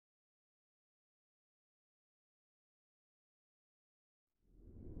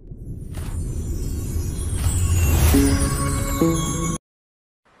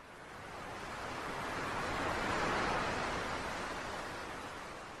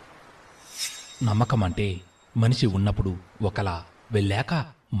నమ్మకం అంటే మనిషి ఉన్నప్పుడు ఒకలా, వెళ్ళాక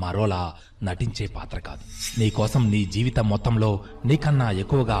మరోలా నటించే పాత్ర కాదు. నీకోసం నీ జీవితం మొత్తంలో నీకన్నా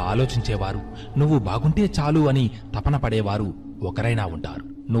ఎక్కువగా ఆలోచించేవారు, నువ్వు బాగుంటే చాలు అని తపన పడేవారు ఒకరైనా ఉంటారు.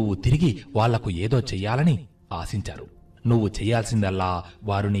 నువ్వు తిరిగి వాళ్లకు ఏదో చెయ్యాలని ఆశించారు. నువ్వు చెయ్యాల్సిందల్లా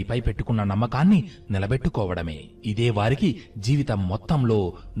వారు నీపై పెట్టుకున్న నమ్మకాన్ని నిలబెట్టుకోవడమే. ఇదే వారికి జీవితం మొత్తంలో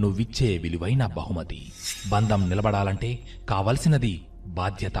నువ్విచ్చే విలువైన బహుమతి. బంధం నిలబడాలంటే కావలసినది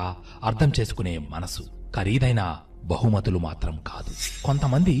బాధ్యత, అర్థం చేసుకునే మనసు, ఖరీదైన బహుమతులు మాత్రం కాదు.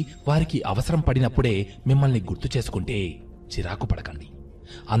 కొంతమంది వారికి అవసరం పడినప్పుడే మిమ్మల్ని గుర్తు చేసుకుంటే చిరాకు పడకండి.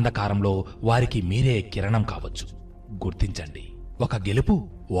 అంధకారంలో వారికి మీరే కిరణం కావచ్చు. గుర్తించండి, ఒక గెలుపు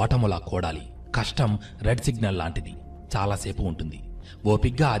ఓటములా కోడాలి. కష్టం రెడ్ సిగ్నల్ లాంటిది, చాలాసేపు ఉంటుంది.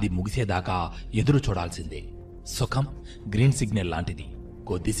 ఓపిగ్గా అది ముగిసేదాకా ఎదురు చూడాల్సిందే. సుఖం గ్రీన్ సిగ్నల్ లాంటిది,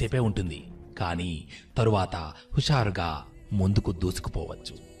 కొద్దిసేపే ఉంటుంది. కానీ తరువాత హుషారుగా ముందుకు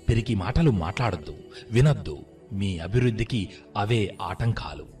దూసుకుపోవచ్చు. పిరికి మాటలు మాట్లాడొద్దు, వినొద్దు. మీ అభివృద్ధికి అవే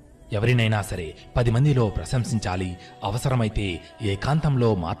ఆటంకాలు. ఎవరినైనా సరే 10 మందిలో ప్రశంసించాలి, అవసరమైతే ఏకాంతంలో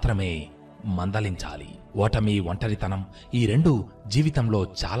మాత్రమే మందలించాలి. ఓటమి, ఒంటరితనం ఈ రెండు జీవితంలో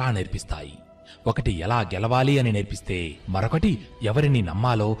చాలా నేర్పిస్తాయి. ఒకటి ఎలా గెలవాలి అని నేర్పిస్తే, మరొకటి ఎవరిని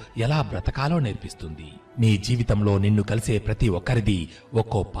నమ్మాలో, ఎలా బ్రతకాలో నేర్పిస్తుంది. నీ జీవితంలో నిన్ను కలిసే ప్రతి ఒక్కరిది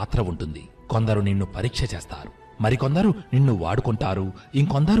ఒక్కో పాత్ర ఉంటుంది. కొందరు నిన్ను పరీక్ష చేస్తారు, మరికొందరు నిన్ను వాడుకుంటారు,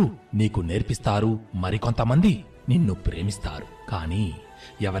 ఇంకొందరు నీకు నేర్పిస్తారు, మరికొంతమంది నిన్ను ప్రేమిస్తారు. కానీ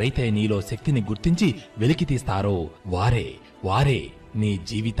ఎవరైతే నీలో శక్తిని గుర్తించి వెలికి తీస్తారో వారే నీ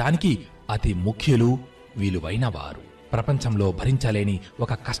జీవితానికి అతి ముఖ్యులు, విలువైన వారు. ప్రపంచంలో భరించలేని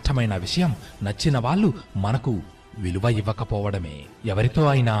ఒక కష్టమైన విషయం, నచ్చిన వాళ్ళు మనకు విలువ ఇవ్వకపోవడమే. ఎవరితో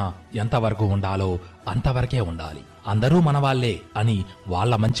అయినా ఎంతవరకు ఉండాలో అంతవరకే ఉండాలి. అందరూ మనవాళ్లే అని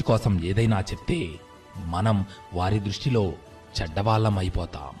వాళ్ల మంచి కోసం ఏదైనా చెప్తే మనం వారి దృష్టిలో చెడ్డవాళ్లం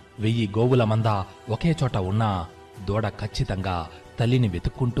అయిపోతాం. 1000 గోవుల మంద ఒకే చోట ఉన్నా దూడ ఖచ్చితంగా తల్లిని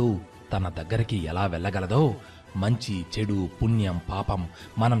వెతుక్కుంటూ తన దగ్గరికి ఎలా వెళ్ళగలదో, మంచి, చెడు, పుణ్యం, పాపం,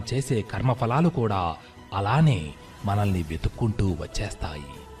 మనం చేసే కర్మఫలాలు కూడా అలానే మనల్ని వెతుక్కుంటూ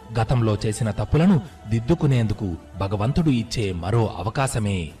వచ్చేస్తాయి. గతంలో చేసిన తప్పులను దిద్దుకునేందుకు భగవంతుడు ఇచ్చే మరో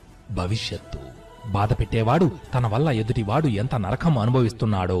అవకాశమే భవిష్యత్తు. బాధ పెట్టేవాడు తన వల్ల ఎదుటివాడు ఎంత నరకం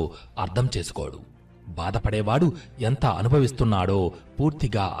అనుభవిస్తున్నాడో అర్థం చేసుకోడు. బాధపడేవాడు ఎంత అనుభవిస్తున్నాడో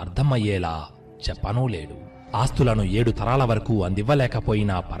పూర్తిగా అర్థమయ్యేలా చెప్పనూ లేడు. ఆస్తులను 7 తరాల వరకు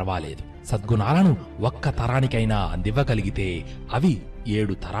అందివ్వలేకపోయినా పర్వాలేదు. సద్గుణాలను ఒక్క తరానికైనా అందివ్వగలిగితే అవి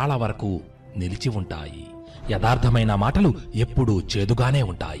 7 తరాల వరకు నిలిచి ఉంటాయి. యథార్థమైన మాటలు ఎప్పుడూ చేదుగానే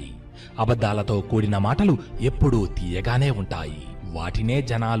ఉంటాయి. అబద్ధాలతో కూడిన మాటలు ఎప్పుడూ తీయగానే ఉంటాయి. వాటినే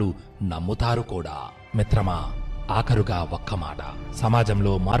జనాలు నమ్ముతారు కూడా. మిత్రమా, ఆఖరుగా ఒక్క మాట.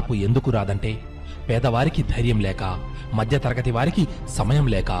 సమాజంలో మార్పు ఎందుకు రాదంటే, పేదవారికి ధైర్యం లేక, మధ్యతరగతి వారికి సమయం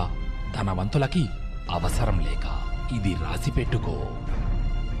లేక, ధనవంతులకి అవసరం లేక. ఇది రాసిపెట్టుకో.